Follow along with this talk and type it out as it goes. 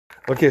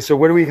Okay, so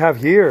what do we have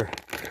here?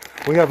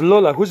 We have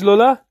Lola. Who's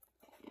Lola?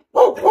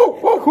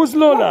 Who's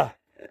Lola?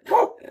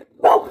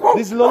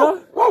 This is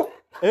Lola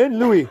and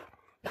Louie.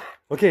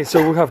 Okay,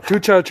 so we have two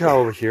Chow Chow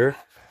over here.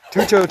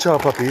 Two Chow Chow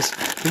puppies.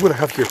 Look what I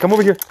have here. Come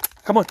over here.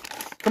 Come on.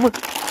 Come on.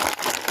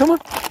 Come on.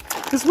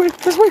 This way.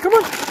 This way. Come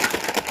on.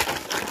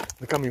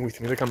 They're coming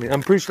with me. They're coming.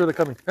 I'm pretty sure they're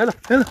coming. Ella.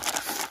 Ella.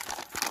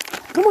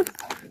 Come on.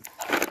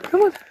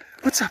 Come on.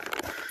 What's up?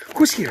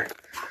 Who's here?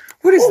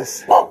 What is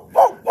this? Hello.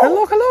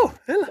 Hello.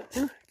 Ella.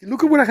 Ella.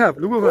 Look at what I have.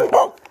 Look what I have.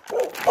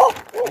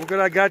 Look what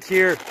I got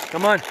here.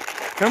 Come on.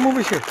 Come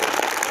over here.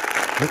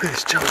 Look at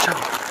this Chow Chow.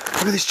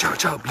 Look at this Chow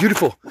Chow.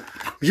 Beautiful.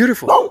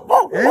 Beautiful.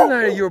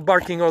 Ella, you're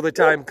barking all the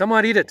time. Come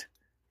on, eat it.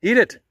 Eat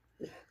it.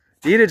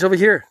 Eat it. It's over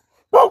here.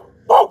 Come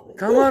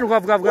on,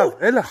 guap, guap, guap.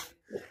 Ella.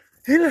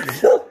 Ella.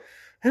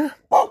 Ella.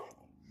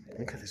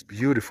 Look at this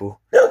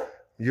beautiful,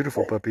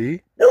 beautiful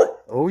puppy.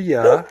 Oh,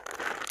 yeah.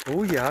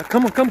 Oh, yeah.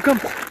 Come on, come. Come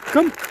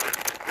on.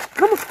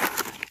 Come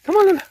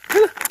on, Ella.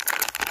 Ella.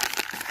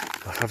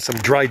 I'll have some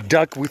dried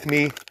duck with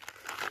me.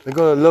 They're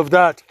gonna love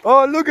that.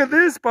 Oh, look at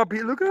this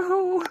puppy. Look at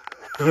how.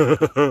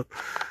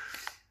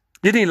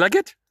 You didn't like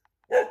it?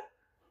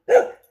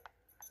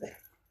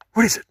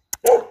 What is it?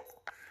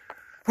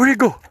 Where did it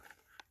go?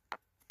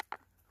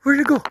 Where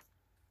did it go?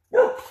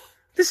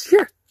 This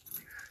here.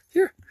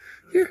 Here.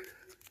 Here.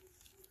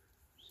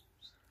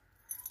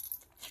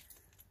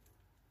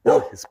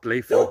 Oh, it's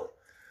playful.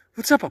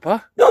 What's up,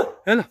 Papa?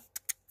 Ella.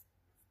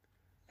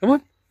 Come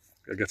on.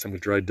 I got some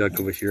dried duck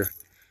over here.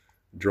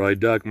 Dried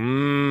duck.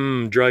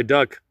 Mmm, dried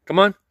duck. Come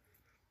on.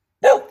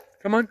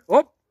 Come on.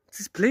 Oh,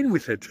 he's playing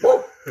with it.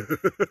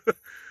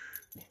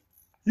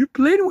 You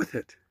playing with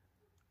it.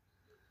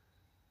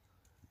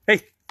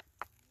 Hey.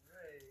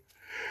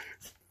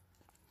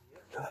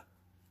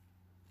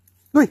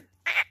 Wait.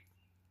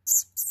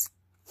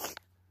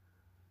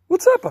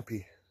 What's up,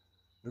 puppy?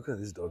 Look at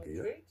this doggy.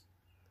 Yeah?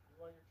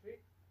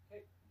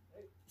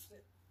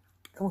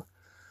 Come on.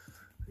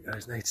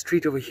 Guys, nice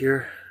treat over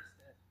here.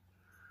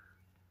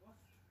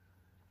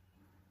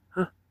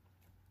 Huh?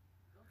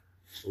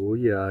 Oh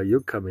yeah, you're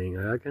coming.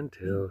 I can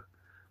tell.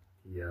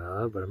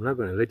 Yeah, but I'm not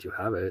going to let you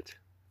have it.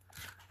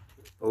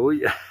 Oh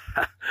yeah.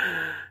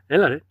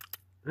 Ella,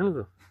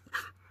 Ella.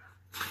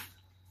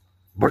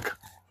 Bark.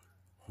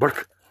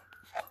 Bark.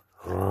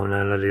 Oh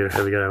no,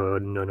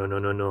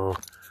 no.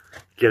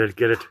 Get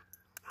it.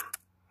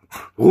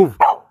 Woof.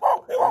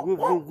 Woof, woof,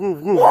 woof,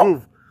 woof,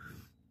 woof.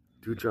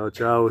 Two Chow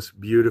Chows.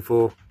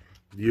 Beautiful.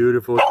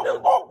 Beautiful.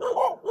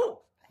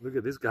 Look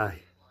at this guy.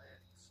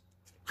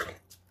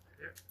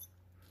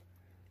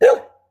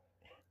 Ella.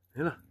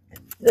 Ella.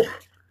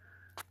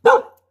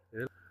 Oh,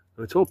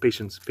 it's all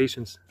patience.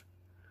 Patience.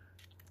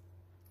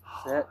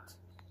 Sit.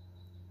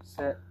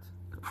 Sit.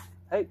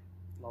 Hey,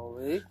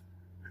 Lola.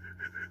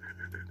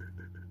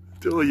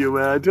 Told you,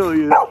 man. I told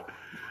you.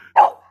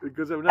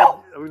 Because I'm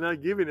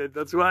not giving it.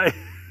 That's why.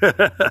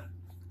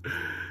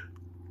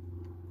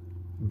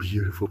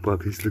 Beautiful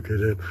puppies. Look at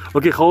them.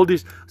 Okay, how old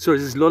is? So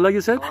is this Lola?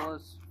 You said.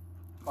 Lola's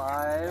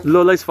 5.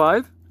 Lola is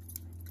 5.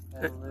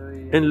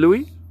 And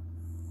Louis.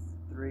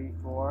 Louis?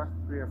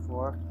 3 or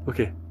 4.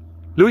 Okay.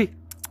 Louis.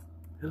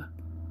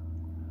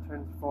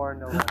 Turns 4 in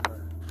November.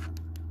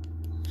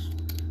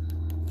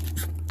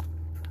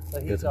 So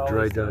he's That's a dry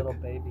always a duck. little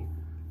baby.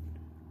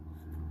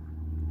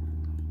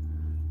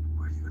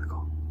 Where are you gonna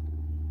go?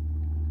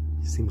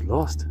 He seems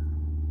lost.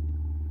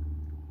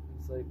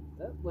 He's like,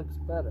 that looks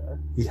better.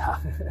 Yeah.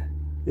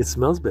 It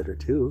smells better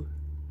too.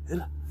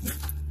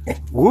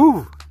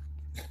 Woo!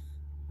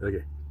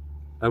 Okay.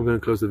 I'm gonna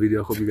close the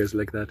video. I hope you guys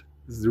like that.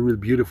 This is a real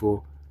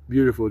beautiful,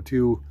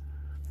 two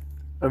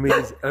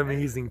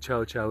amazing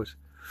Chow Chows.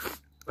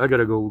 I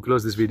gotta go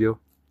close this video.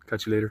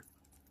 Catch you later.